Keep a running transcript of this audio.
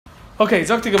Okay,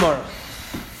 Zok to Gemara.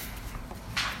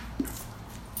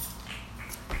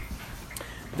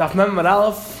 Daf Mem Amud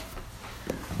Aleph.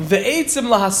 Ve'etzim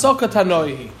lahasaka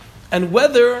tanoihi. And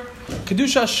whether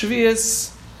Kedusha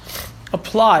Shvius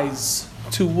applies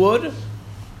to wood,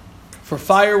 for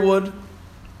firewood,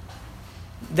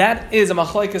 that is a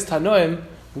machlokes tanoim,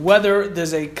 whether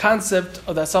there's a concept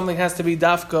of that something has to be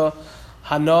dafka,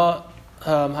 hana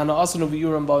asanu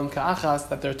v'yuram ba'im ka'achas,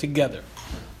 that they're together.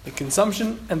 The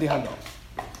consumption and the hana.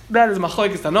 That is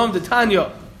machlokes tanoim, the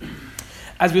Tanya.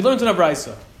 As we learned in a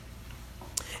brayso,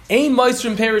 ein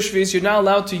moisrim perish shvius, you're not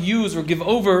allowed to use or give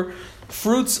over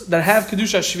fruits that have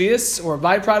kedusha shvius, or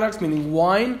byproducts, meaning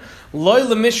wine, loy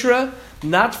lemishra,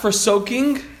 not for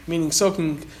soaking, meaning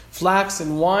soaking flax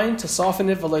and wine to soften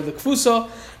it, v'loy lekfusa,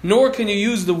 nor can you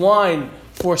use the wine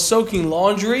for soaking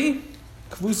laundry.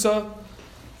 Kfusa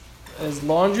is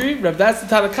laundry. That's the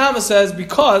Tanna Kama says,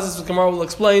 because, as the Gemara will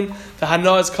explain, the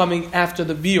hana is coming after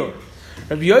the biur.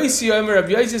 Rabbi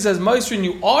Yosi says, Moisrin,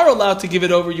 you are allowed to give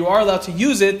it over, you are allowed to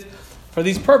use it for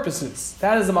these purposes.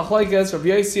 That is the machlokes, Rabbi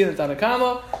Yosi and the Tanna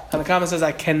Kama. Tanna Kama says,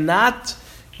 I cannot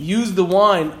use the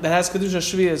wine that has kedusha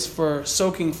shvius for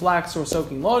soaking flax or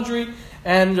soaking laundry,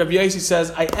 and Rabbi Yosi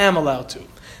says, I am allowed to.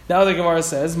 Now the Gemara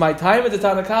says, my time at the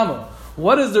Tanna Kama.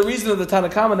 What is the reason of the Tanna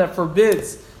Kama that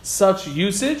forbids such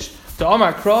usage? The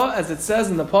Amar Kra, as it says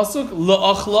in the pasuk,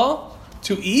 la'achla,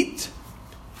 to eat.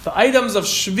 The items of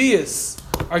shvius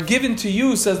are given to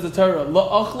you, says the Torah,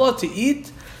 la'achla, to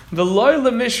eat, v'loy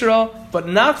lemishra, but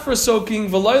not for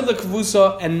soaking, v'loy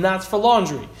lekvusa, and not for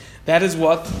laundry. That is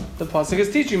what the pasuk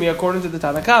is teaching me according to the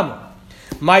Tanna Kama.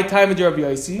 My time at Rabbi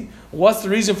Yosi. What's the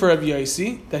reason for Rabbi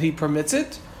Yosi that he permits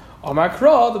it? Amar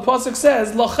Kra, the pasuk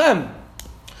says lachem,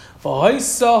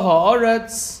 v'haisa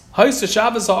haaretz, haisa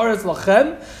Shabbos haaretz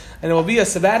lachem, and it will be a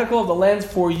sabbatical of the land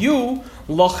for you.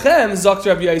 Lachem, Zok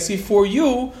Rabbi Yosi, for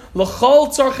you, lachol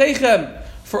tzarchechem,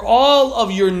 for all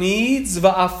of your needs,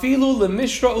 va'afilu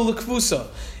lemishra ulekvusa,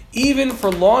 even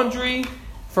for laundry,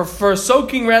 for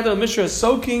soaking, rather, mishra is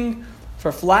soaking,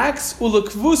 for flax,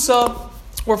 ulekvusa,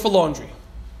 or for laundry.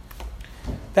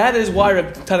 That is why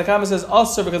Tanna Kama says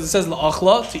asur, because it says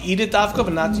la'achla, to eat it dafka,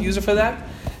 but not to use it for that.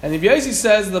 And Rabbi Yosi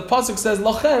says, the pasuk says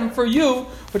lachem, for you,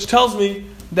 which tells me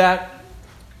that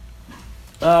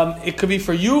it could be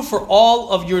for you for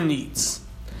all of your needs.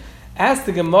 As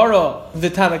the Gemara, the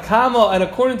Tanna Kama, and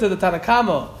according to the Tanna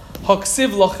Kama, haksiv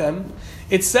lachem,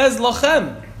 it says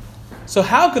lachem. So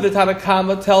how could the Tanna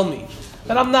Kama tell me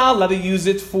that I'm not allowed to use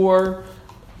it for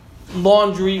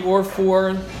laundry or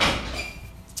for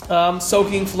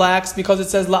soaking flax, because it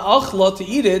says la'achla, to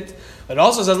eat it. It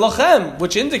also says lachem,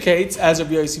 which indicates, as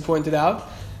Rabbi Yosi pointed out,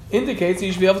 indicates that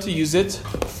you should be able to use it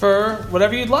for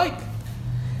whatever you'd like.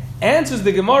 Answers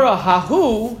the Gemara,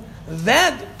 hahu,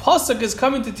 that pasuk is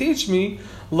coming to teach me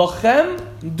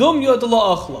lachem dum yod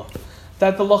la'achla.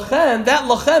 That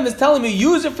lachem is telling me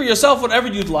use it for yourself, whatever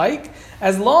you'd like,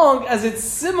 as long as it's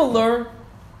similar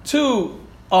to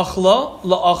achla,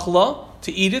 la'achla,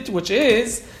 to eat it, which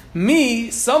is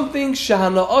something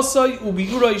shahana asay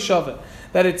ubiura shave,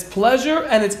 that its pleasure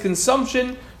and its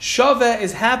consumption shave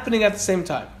is happening at the same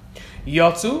time.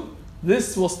 Yatsu,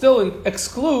 this will still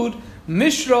exclude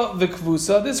mishra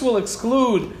v'kvusa. This will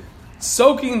exclude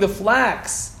soaking the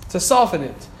flax to soften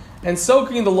it and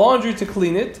soaking the laundry to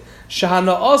clean it.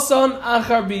 Shahana asan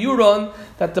achar biyuran,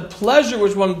 that the pleasure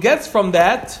which one gets from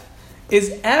that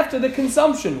is after the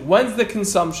consumption. When's the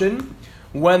consumption?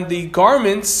 When the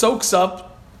garment soaks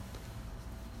up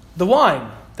the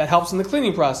wine. That helps in the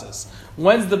cleaning process.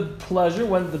 When's the pleasure?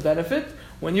 When's the benefit?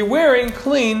 When you're wearing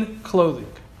clean clothing.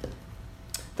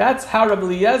 That's how Rabbi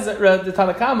Eliezer, the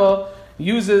Tanna Kama,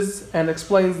 uses and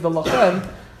explains the lachem,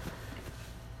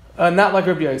 not like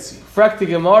Rabbi Yosi. Frakti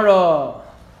Gemara,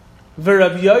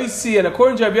 Rabbi Yosi, and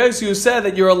according to Rabbi Yosi, who said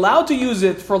that you're allowed to use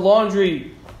it for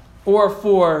laundry or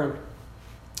for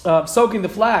soaking the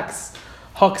flax,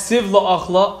 haksiv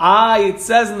la'achla, it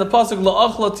says in the pasuk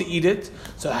la'achla, to eat it.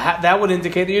 So that would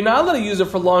indicate that you're not allowed to use it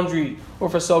for laundry or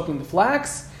for soaking the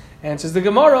flax. Answers the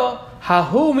Gemara,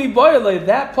 hahu mi boyle,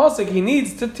 that pasuk, he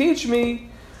needs to teach me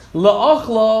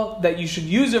la'achla, that you should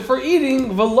use it for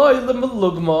eating, v'loy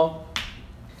l'melugma,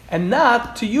 and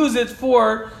not to use it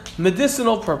for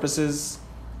medicinal purposes.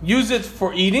 Use it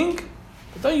for eating,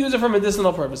 but don't use it for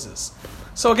medicinal purposes.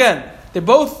 So again, they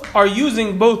both are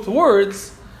using both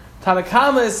words. Tanna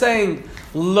Kama is saying,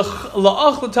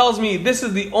 la'achla tells me this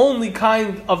is the only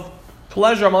kind of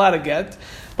pleasure I'm allowed to get,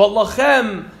 but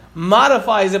lachem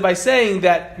modifies it by saying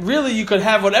that really you could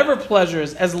have whatever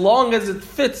pleasures as long as it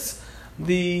fits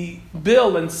the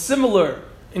bill and similar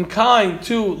in kind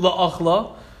to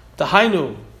la'achla, the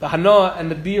hainu, the hana and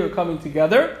the beer coming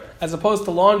together, as opposed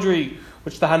to laundry,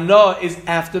 which the hana is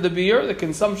after the beer. The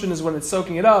consumption is when it's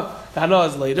soaking it up. The hana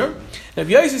is later. And if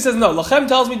Yossi says, no, Lachem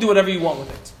tells me do whatever you want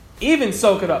with it. Even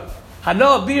soak it up.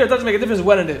 Hana, beer, it doesn't make a difference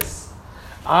when it is.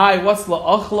 What's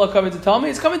la'achla coming to tell me?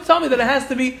 It's coming to tell me that it has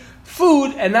to be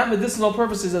food and not medicinal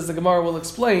purposes, as the Gemara will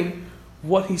explain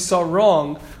what he saw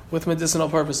wrong with medicinal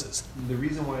purposes. The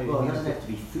reason why it doesn't have to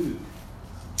be food.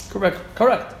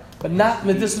 Correct. But not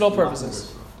medicinal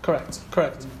purposes. Correct.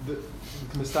 The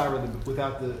Mistara,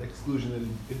 without the exclusion,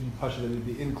 that if you push it, it would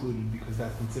be included because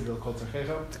that's considered a kol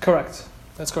tzarchecha? Correct.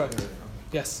 That's correct. Okay.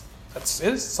 Yes. It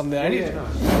is something I need.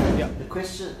 Yeah. The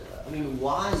question,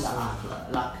 why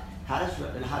la'achla? Like, how does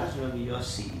Rabbi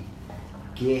Yossi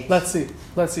get... Let's see.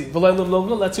 Let's see what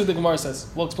the Gemara says.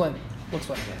 We'll explain.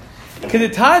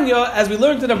 Keditanya, as we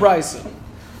learned in the Brisa,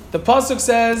 the Pasuk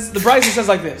says, the Brisa says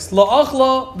like this,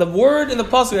 la'achla, the word in the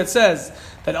Pasuk that says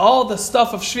that all the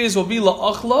stuff of Shvius will be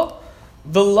la'achla,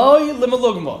 v'loi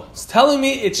limalugma. It's telling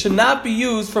me it should not be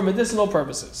used for medicinal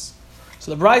purposes.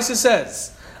 So the Brisa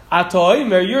says,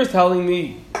 Atoimer, you're telling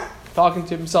me, talking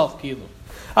to himself, Kilu.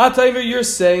 Atoimer, you're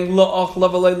saying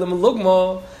la'achla v'loi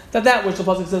limalugma, that which the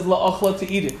Pasuk says la'achla, to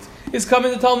eat it, is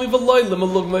coming to tell me v'loi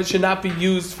limalugma, it should not be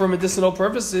used for medicinal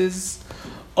purposes.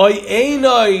 Oy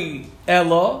einoi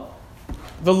ella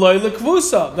v'loi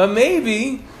lekvusa. But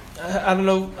maybe, I don't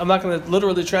know, I'm not going to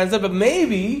literally translate, but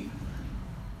maybe,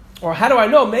 or how do I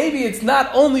know? Maybe it's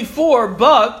not only for,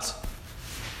 but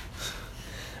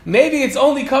maybe it's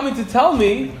only coming to tell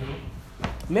me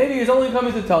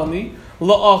la'achla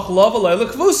v'loi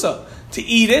lekvusa, to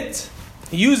eat it,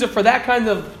 use it for that kind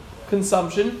of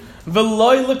consumption,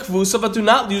 v'loi lekvusa, but do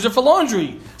not use it for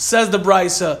laundry, says the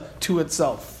Brisa to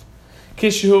itself.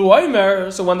 Kishu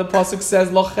oimer, so when the pasuk says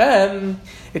lochem,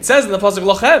 it says in the pasuk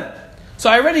lochem. So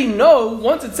I already know,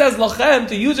 once it says lochem,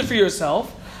 to use it for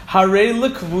yourself, harei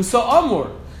lekvusa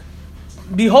amur.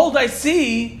 Behold, I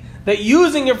see that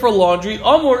using it for laundry,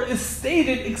 amur, is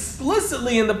stated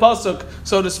explicitly in the pasuk,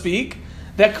 so to speak,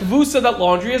 that kvusa, that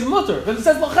laundry, is mutter. But it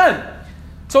says lochem.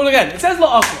 So again, it says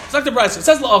la'achla. It's like the Brisa. It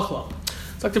says la'achla.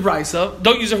 It's like the Brisa.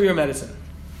 Don't use it for your medicine.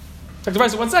 It's like the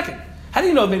Brisa. 1 second. How do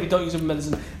you know maybe don't use it for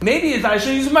medicine? Maybe it's I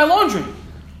should use it for my laundry.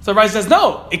 So the Brisa says,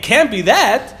 no, it can't be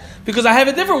that, because I have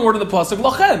a different word in the pasuk,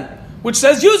 lachem, which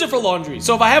says use it for laundry.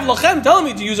 So if I have lachem telling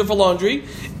me to use it for laundry,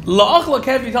 la'achla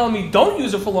can't be telling me don't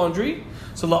use it for laundry.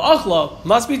 So la'achla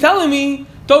must be telling me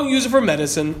don't use it for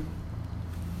medicine.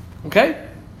 Okay?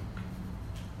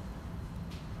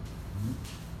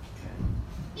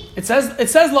 It says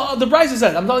the Brisa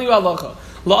says, I'm telling you halacha.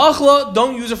 La'achla,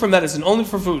 don't use it for medicine, only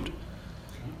for food.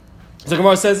 So the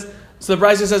Gemara says, so the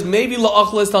Brisa says, maybe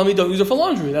la'achla is telling me don't use it for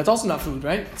laundry. That's also not food,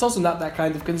 right? It's also not that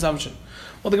kind of consumption.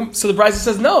 Well, so the Brisa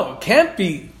says, no, it can't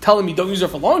be telling me don't use it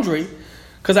for laundry,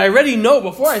 because I already know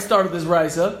before I started this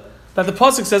Brisa that the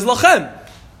pasuk says lachem,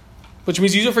 which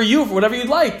means use it for you, for whatever you'd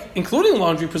like, including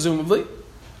laundry, presumably.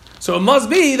 So it must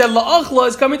be that la'achla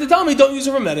is coming to tell me don't use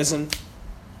it for medicine.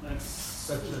 That's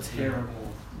such a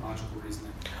terrible logical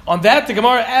reasoning. On that, the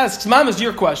Gemara asks, Mom, is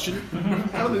your question.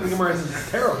 I don't think the Gemara says it's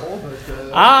terrible, but...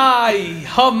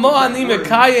 Hamani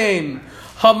mekayim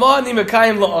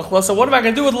la'achla. So what am I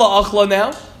going to do with la'achla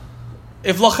now?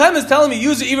 If lachem is telling me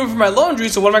use it even for my laundry,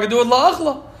 so what am I going to do with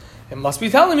la'achla? It must be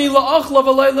telling me la'achla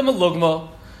v'loi limalugma,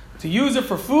 to use it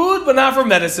for food, but not for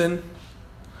medicine.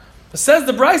 It says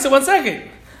the Brisa, 1 second.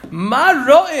 Ma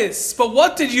ro'is, but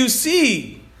what did you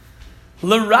see?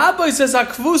 L'rabbi says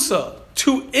hakvusa,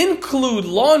 to include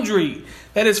laundry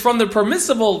that is from the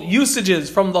permissible usages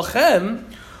from lachem,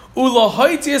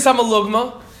 ulahoitias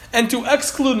hamalugma, and to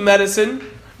exclude medicine,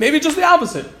 maybe just the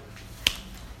opposite.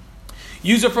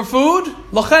 Use it for food,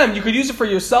 lachem, you could use it for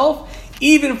yourself,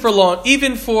 even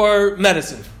for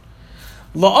medicine.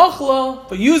 La'achla,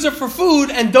 but use it for food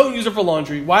and don't use it for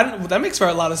laundry. Why? That makes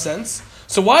a lot of sense.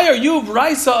 So why are you,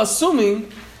 Brisa,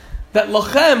 assuming that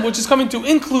lachem, which is coming to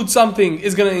include something,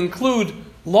 is going to include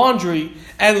laundry,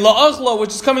 and la'achla,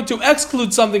 which is coming to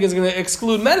exclude something, is going to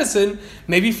exclude medicine?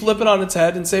 Maybe flip it on its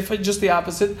head and say just the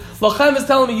opposite. Lachem is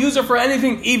telling me use it for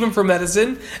anything, even for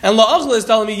medicine, and la'achla is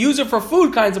telling me use it for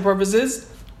food kinds of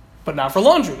purposes, but not for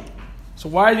laundry. So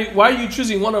why are you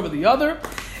choosing one over the other?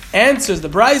 Answers the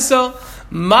Brisa,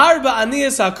 Mar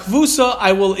ba'aniyas hakvusa,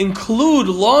 I will include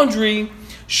laundry,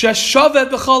 sheshavet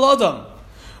b'chal adam,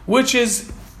 which is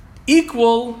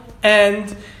equal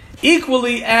and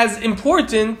equally as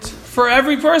important for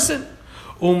every person.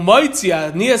 And I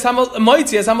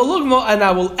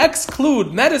will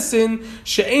exclude medicine,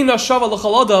 she'eina shava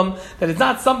l'chal adam, that is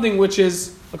not something which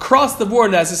is across the board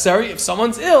necessary. If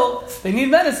someone's ill, they need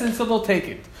medicine, so they'll take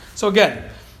it. So again,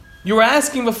 you were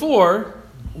asking before,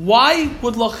 Why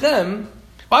would Lochem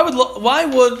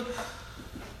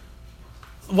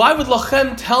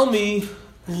tell me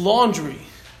laundry?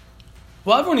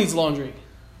 Well, everyone needs laundry.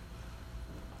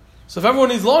 So if everyone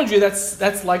needs laundry,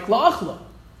 that's like la'achla.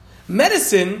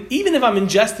 Medicine, even if I'm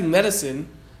ingesting medicine,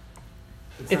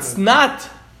 it's not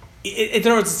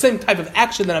the same type of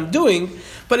action that I'm doing,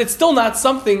 but it's still not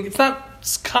something. It's not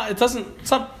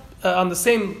on the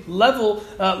same level,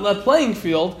 playing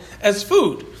field as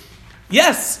food.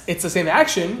 Yes, it's the same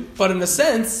action, but in a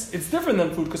sense, it's different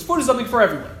than food because food is something for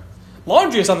everyone.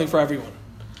 Laundry is something for everyone.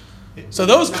 So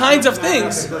those kinds of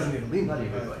things. It doesn't need a lien.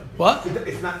 What?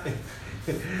 It's not.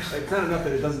 It's not enough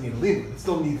that it doesn't need a lien. It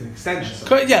still needs an extension.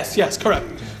 Yes, correct.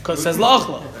 Because it says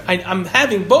la'achla. I'm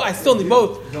having both. I still need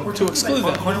both to exclude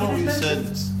that.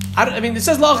 It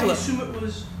says la'achla. I assume it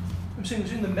was. I'm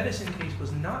saying the medicine case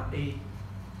was not an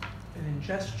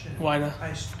ingestion. Why not?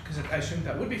 Because I assumed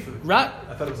that would be food. Right.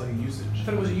 I thought it was like a usage. I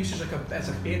thought it was a usage as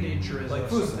a bandage or as like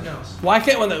something else. Why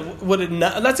can't would it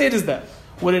not? Let's say it is that.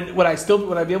 Would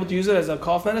I be able to use it as a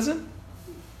cough medicine?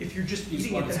 If you're just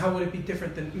eating it, then how would it be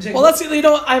different than? I'm saying, Well, let's see. You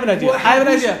know what? I have an idea.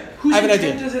 Whose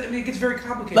intent does it? I mean, it gets very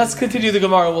complicated. Let's continue the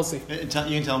Gemara. We'll see. You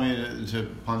can tell me to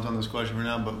punt on this question for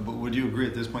now, but would you agree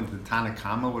at this point that the Tanna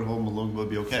Kama would hold Malugma would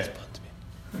be okay?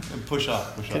 Push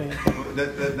up. That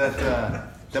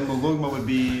Malugma would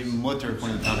be mutter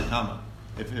according to Tanna Kama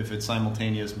if it's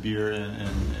simultaneous beer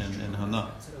and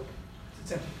Hana.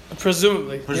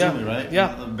 Presumably, right?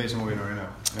 Yeah. Based on what we know right now.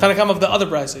 Tanna Kama of the other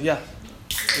brisa, yeah.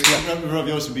 Rav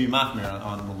Yosef would be machmir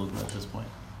on Malugma at this point.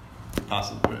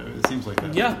 Possibly. It seems like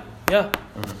that. Yeah. Okay.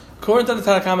 According to the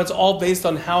Tanna Kama, it's all based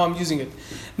on how I'm using it.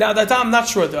 Now, that I'm not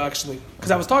sure, though, actually.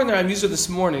 Because I was talking to Rav Yosef this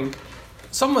morning.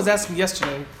 Someone was asking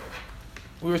yesterday,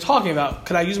 we were talking about,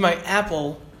 could I use my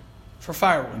apple for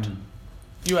firewood? Mm-hmm.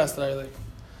 You asked that, I think.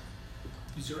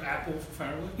 Use your apple for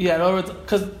firewood? Yeah, in other words,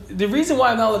 because the reason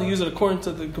why I'm not allowed to use it according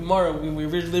to the Gemara when we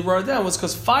originally wrote it down was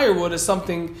because firewood is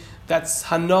something that's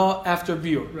hana after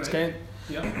biur. Right. Okay?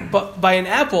 Yeah. But by an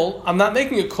apple, I'm not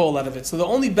making a coal out of it. So the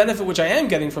only benefit which I am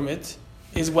getting from it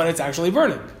is when it's actually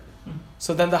burning. Mm-hmm.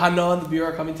 So then the hana and the biur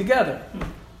are coming together,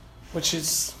 which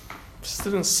is just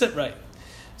didn't sit right.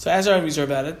 So as our user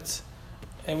about it,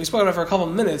 and we spoke about it for a couple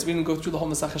of minutes, we didn't go through the whole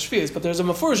Masach HaShvius, but there's a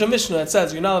Mefurish Mishnah that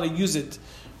says you're not allowed to use it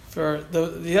for it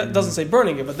doesn't say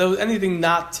burning it, but anything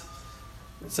not.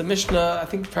 It's a Mishnah, I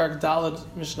think Parak Daled,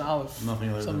 Mishnah Aleph,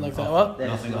 something like that. What?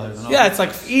 Nothing other than yeah, it's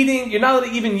like eating. You're not allowed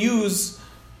to even use.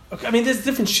 Okay, I mean, there's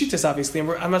different shitas, obviously, and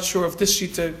I'm not sure if this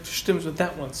shita stems with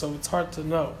that one, so it's hard to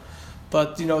know.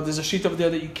 But there's a shita over there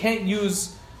that you can't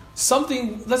use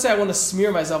something. Let's say I want to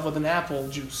smear myself with an apple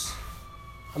juice.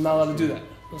 I'm not allowed to do that.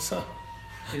 So,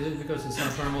 is it because it's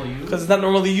not normally used? Because it's not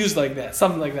normally used like that,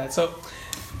 something like that. So,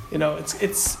 it's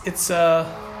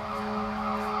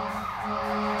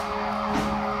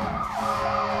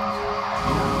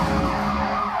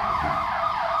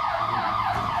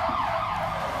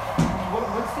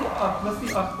What's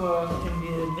the aqua in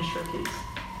the Mishra case?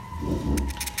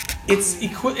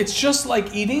 It's just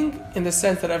like eating in the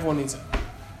sense that everyone needs it.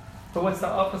 But what's the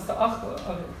aqua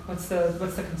of it? What's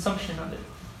the consumption of it?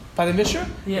 By the Mishra,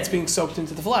 yeah. It's being soaked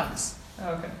into the flax.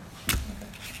 Okay.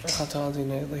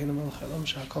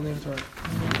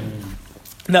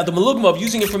 Now the malugma of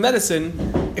using it for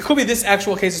medicine, it could be this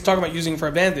actual case is talking about using it for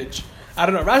a bandage. I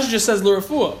don't know. Rashi just says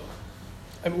l'refuah.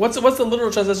 I mean, what's the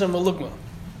literal translation of malugma?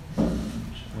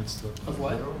 Of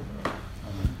what?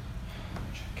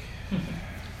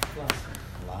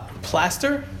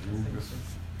 Plaster?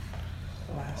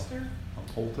 Plaster? A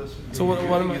poultice? So what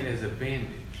am I? It as a bandage.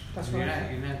 That's you're what not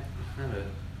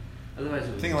otherwise it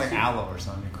would Thinking like aloe or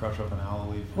something. You crush up an aloe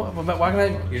leaf. But why can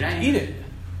I eat it?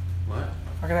 What?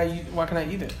 Why can I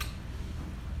eat it?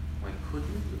 Why couldn't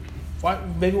you? Why?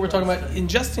 Maybe we're talking about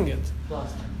ingesting it.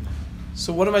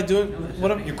 So what am I doing?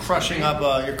 You're crushing up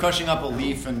a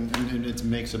leaf and it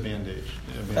makes a bandage.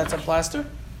 That's a plaster?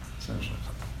 Essentially.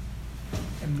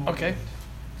 Okay.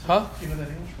 Huh? You know that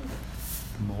English word?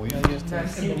 Emollient? I've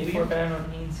seen it before, but I don't know what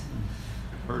it means.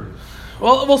 Heard it.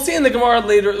 Well, we'll see in the Gemara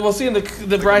later. We'll see in the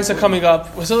Brisa coming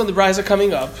up. We're still in the Brisa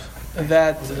coming up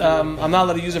that I'm not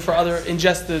allowed to use it for other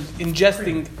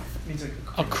ingesting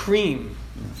a cream.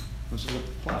 Which is a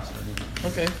plaster.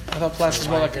 Okay, I thought plaster was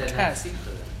more like a cast.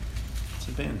 It's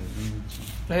a bandage.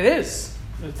 It is.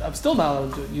 I'm still not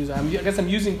allowed to use it. I guess I'm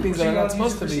using things that are not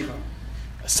supposed to be.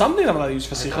 Something I'm allowed to use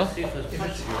for sicha.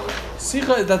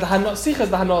 Sicha is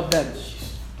the hana of then.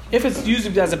 If it's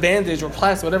used as a bandage or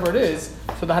plaster, whatever it is,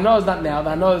 so the hana is not now. The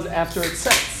hana is after it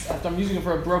sets. After I'm using it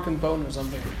for a broken bone or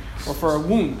something, or for a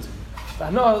wound. The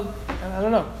hana I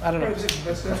don't know. Right,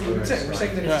 that's what we're saying. We're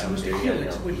saying that it's supposed to heal.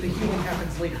 The healing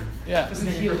happens later. Yeah. It doesn't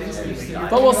heal instantly.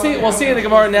 But we'll see. We'll see in the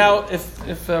Gemara now,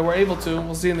 if we're able to.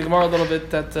 We'll see in the Gemara a little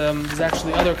bit that there's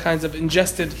actually other kinds of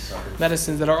ingested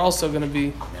medicines that are also going to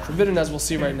be forbidden, as we'll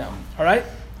see right now. All right.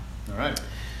 All right.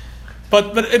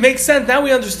 But it makes sense. Now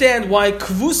we understand why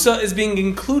kvusa is being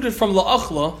included from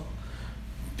la'achla,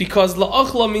 because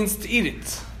la'achla means to eat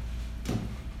it.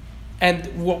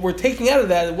 And what we're taking out of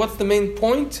that, what's the main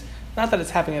point? Not that it's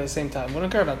happening at the same time. We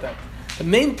don't care about that. The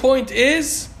main point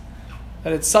is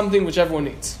that it's something which everyone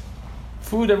needs.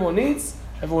 Food everyone needs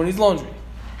laundry.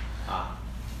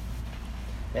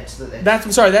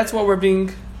 That's what we're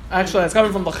being... Actually, it's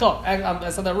coming from lachem. I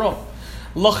said that wrong.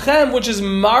 Lachem, which is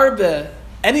marbe,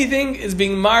 anything is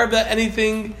being marbe,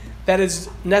 anything that is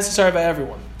necessary by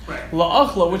everyone. Right.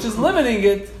 La'achla, which is limiting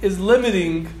it, is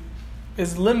limiting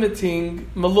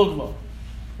malugma,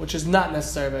 which is not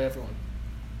necessary by everyone.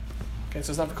 Okay,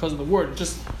 so it's not because of the word.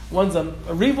 Just one's a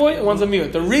riboy and one's a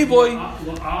miut. The riboy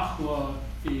La'achla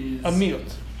is a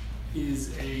miut. It's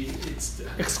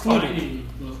excluding.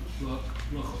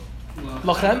 Lachem?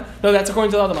 Lachem? No, that's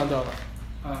according to the other man Omar.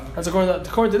 That's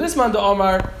according to this man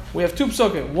Omar. We have two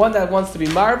psukim. One that wants to be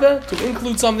marbe, to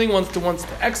include something, wants to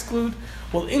exclude.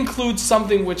 Will include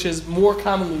something which is more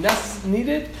commonly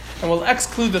needed, and will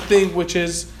exclude the thing which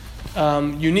is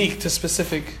unique to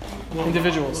specific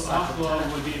individuals. La'achla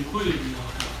would be included in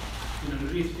Lachem.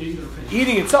 Either opinion.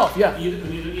 Eating itself, yeah.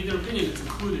 Either opinion, it's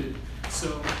included.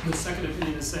 So the second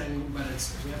opinion is saying, but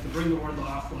we have to bring the word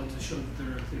la'achla to show that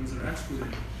there are things that are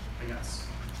excluded, I guess.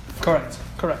 Correct.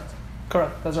 That's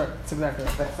right. That's exactly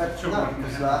right. But Sure, no,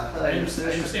 because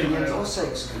the opinion is also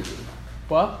excluded.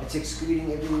 What? It's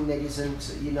excluding everything that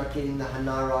isn't, you're not getting the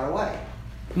hana right away.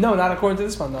 No, not according to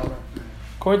this man Omar.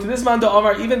 According to this man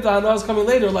Omar, even if the hana is coming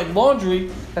later, like laundry,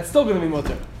 that's still going to be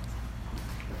mutter.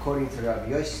 According to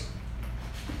Rabbi Yossi.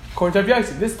 According to Rabbi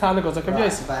Yossi, this Tana goes like Rabbi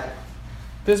Yossi. But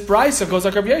This Brisa goes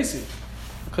like Rabbi Yossi,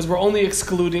 because we're only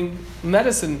excluding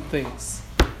medicine things,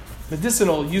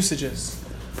 medicinal usages.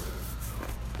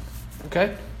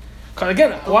 Okay?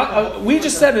 Again, we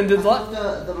just said in the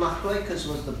machlokas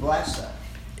was the brisa.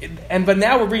 But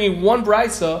now we're bringing one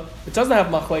Brisa. It doesn't have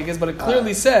machlokas, but it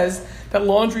clearly says that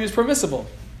laundry is permissible.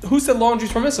 Who said laundry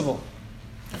is permissible?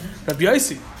 Rabbi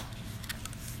Yossi.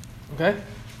 Okay?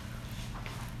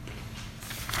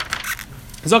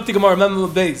 Zokti Gemara Mem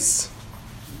Beis.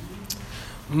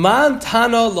 Man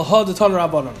Tana Lahad Tana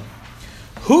Rabbanon.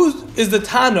 Who is the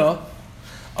Tana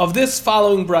of this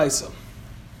following Brisa?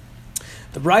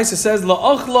 The Brisa says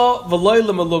La'achla v'loy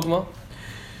l'malugma.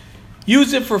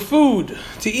 Use it for food,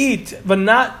 to eat, but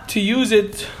not to use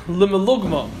it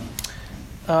l'malugma.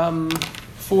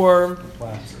 For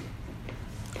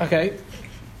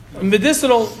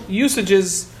medicinal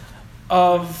usages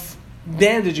of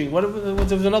bandaging.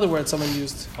 What's another word someone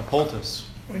used? A poultice.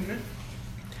 Ointment?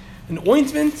 An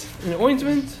ointment? An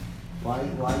ointment? Why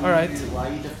are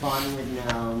you defining it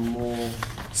now more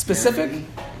specific?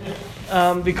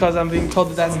 Because I'm being told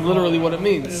that that's literally what it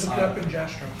means. Look it up in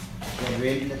Jastro.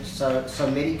 So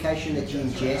medication that you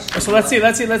ingest. So let's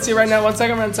see right now. One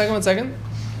second.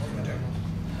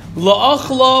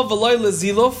 La'achla v'loy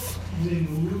l'ziluf. The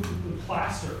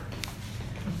plaster.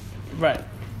 Right.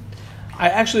 I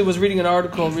actually was reading an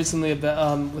article recently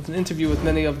about, with an interview with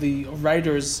many of the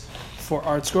writers for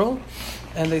Art Scroll,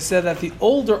 and they said that the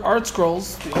older Art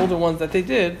Scrolls, the older ones that they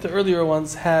did, the earlier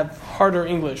ones have harder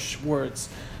English words,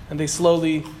 and they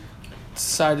slowly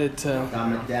decided to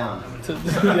dumb it down.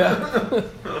 Yeah.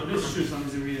 This is true.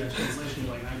 Sometimes you read a translation,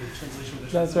 like I read a translation with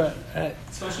a That's right.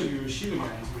 Especially if you're a Shiva guy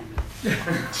who's reading it.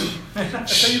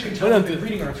 That's how you can tell that they're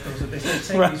reading art scrolls, that they start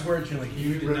saying these words, you're like,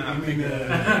 you did not pick it up.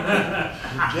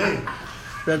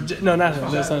 No, not him.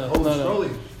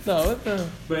 No.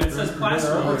 But it says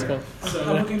plaster. Let's go. So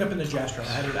I'm looking it up in the Jastro. I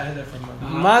had that from...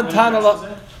 Montana.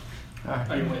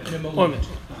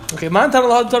 Okay, Montana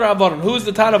Lahad Torah Rabbanon. Who's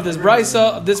the Tana of this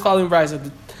Brisa, of this following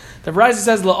Brisa? The Brisa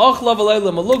says La'achla v'loy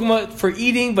l'malugma, for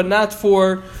eating but not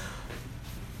for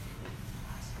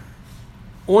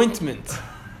ointment.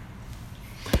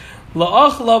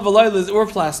 La'achla v'loy or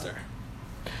plaster.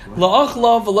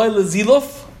 La'achla v'loy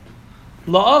l'ziluf.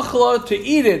 La'achla, to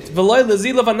eat it, v'loy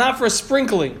l'ziluf, and not for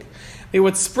sprinkling. They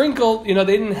would sprinkle, they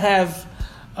didn't have,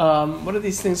 what are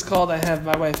these things called?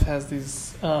 My wife has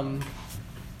these oil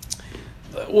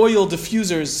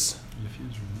diffusers.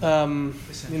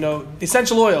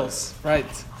 Essential oils,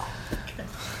 right?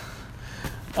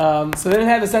 So they didn't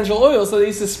have essential oils, so they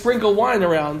used to sprinkle wine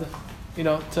around,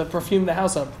 to perfume the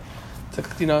house up, to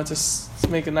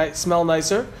make it smell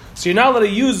nicer. So you're not allowed to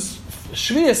use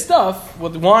shvius stuff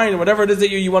with wine or whatever it is that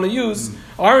you want to use,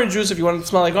 orange juice if you want it to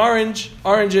smell like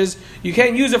oranges, you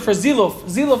can't use it for ziluf.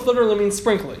 Ziluf literally means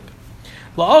sprinkling.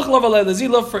 La'achla v'le the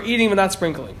ziluf for eating but not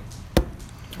sprinkling.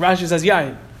 Rashi says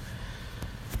yain.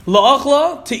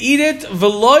 La'achla to eat it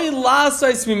v'loy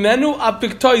la'asais mimenu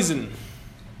apiktoizen.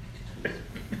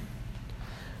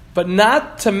 But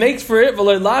not to make for it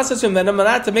v'loy la'asais mimenu, but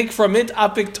not to make from it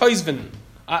apiktoizen.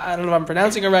 I don't know if I'm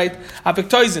pronouncing it right.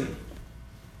 Apiktoizen.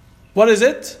 What is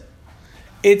it?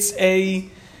 It's a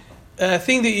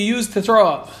thing that you use to throw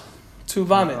up, to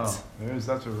vomit. Oh,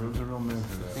 that's a real name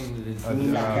for that. You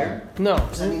mean lacher? No.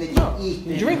 Something that you eat.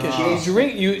 You drink it.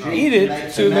 You eat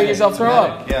it to make yourself throw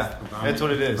up. Yeah, that's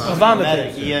what it is. A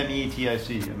vomit.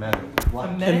 E-M-E-T-I-C. Emetic.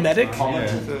 Emetic?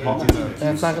 Yeah,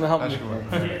 That's not going to help me.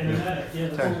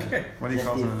 What do you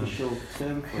call it?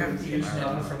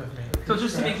 So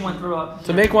just to make one throw up.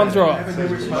 To make one throw up.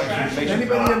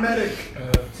 Anybody a medic?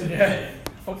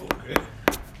 Hopefully.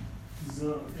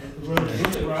 Look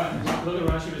at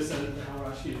Rashi just said how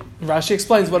Rashi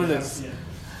explains what it is. Yeah.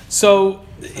 So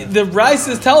the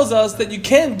Rises tells us that you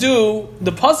can't do,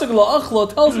 the Pasuk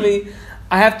La'achla tells me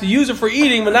I have to use it for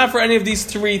eating, but not for any of these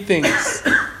three things.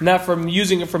 Not for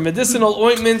using it for medicinal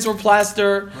ointments or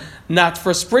plaster, not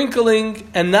for sprinkling,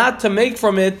 and not to make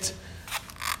from it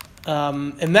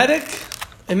emetic.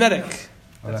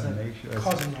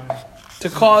 Causing wine. To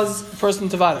cause a person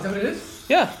to Is that vomit. what it is?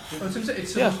 Yeah. Oh,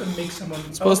 it's supposed to make someone.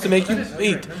 It's supposed to make you That is-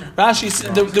 eat. okay, never mind. Rashi,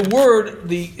 the word,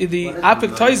 the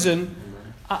apiktoizen,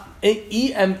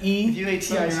 E-M-E. If you ate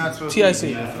TI, you're not supposed TIC. to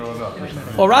eat it, throw it up.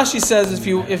 Well, Rashi says if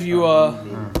you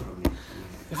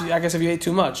I guess if you ate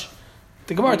too much,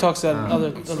 the Gemara talks about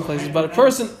other places. But a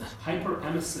person,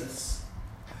 hyperemesis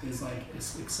is like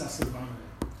excessive vomit.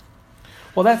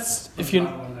 well, that's if you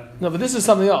no, but this is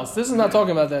something else. This is not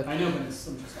talking about that. I know, but it's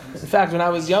In fact, when I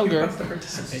was younger, I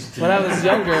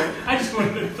just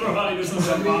wanted to throw out this was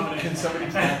vomiting. Can somebody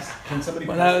pass? Can somebody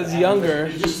when I was younger,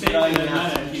 If you're staying in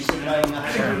that, you should have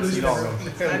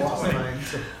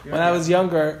when I was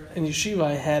younger in yeshiva,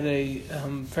 I had a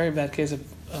very bad case of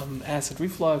acid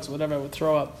reflux, whatever. I would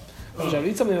throw up. I would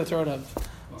eat something, I would throw it up.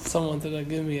 Someone did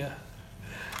give me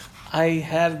I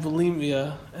had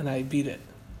bulimia and I beat it.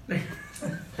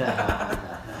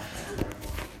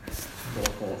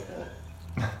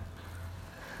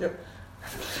 Yep.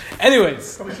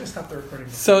 Anyways, Probably should stop the recording.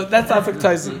 so that's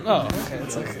apiktoizen. Oh, okay,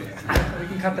 it's okay. We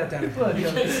can cut that down. You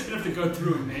guys have to go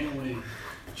through and manually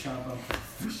chop up.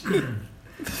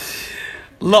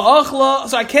 La'achla,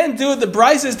 so I can't do it. The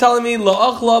Bryce is telling me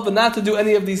la'achla, but not to do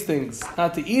any of these things.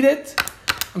 Not to eat it.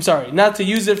 I'm sorry, not to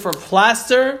use it for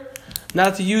plaster,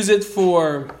 not to use it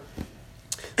for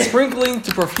sprinkling,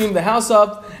 to perfume the house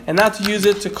up, and not to use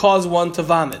it to cause one to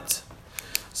vomit.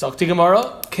 Zakti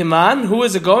Gemara, Kiman, who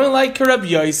is it going like Rabbi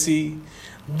Yosi?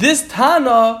 This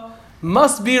Tana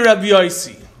must be Rabbi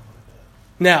Yosi.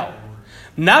 Now,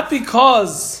 not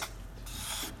because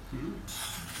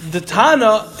the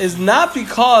Tana is not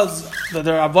because the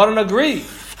Rabbanan agree,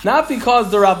 not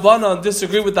because the Rabbanan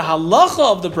disagree with the halacha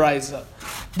of the Brisa.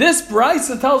 This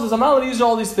Brisa tells us I'm not allowed to use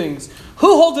all these things.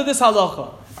 Who holds to this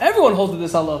halacha? Everyone holds to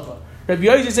this halacha. Rabbi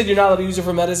Yosi said you're not allowed to use it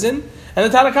for medicine, and the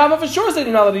Tanna Kama for sure said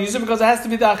you're not allowed to use it because it has to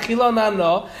be the achila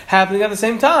nana happening at the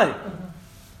same time,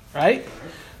 right?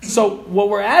 So what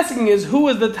we're asking is who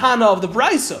is the Tana of the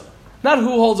Brisa, not who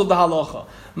holds of the halacha.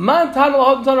 Man Tana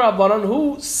lahod Tana Rabbanan,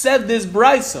 who said this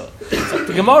Brisa? So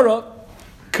the Gemara,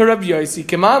 Karab Yosi,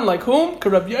 Keman like whom?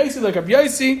 Karab Yosi like Rabbi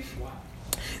Yosi.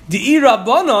 Di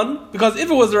Rabbanan, because if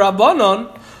it was the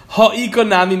Rabbanan,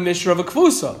 ha'ikonomi mishra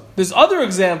v'kvusa. There's other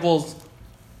examples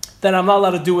that I'm not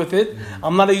allowed to do with it.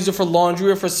 I'm not allowed to use it for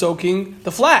laundry or for soaking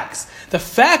the flax. The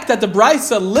fact that the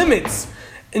Brisa limits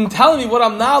in telling me what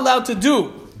I'm not allowed to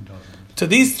do to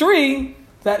these three,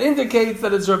 that indicates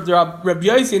that it's Rabbi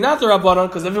Yosi, not the Rabbanan,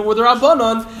 because if it were the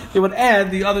Rabbanan, they would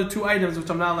add the other two items which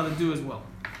I'm not allowed to do as well.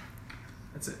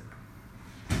 That's it.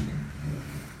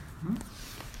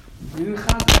 We didn't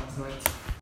have that tonight.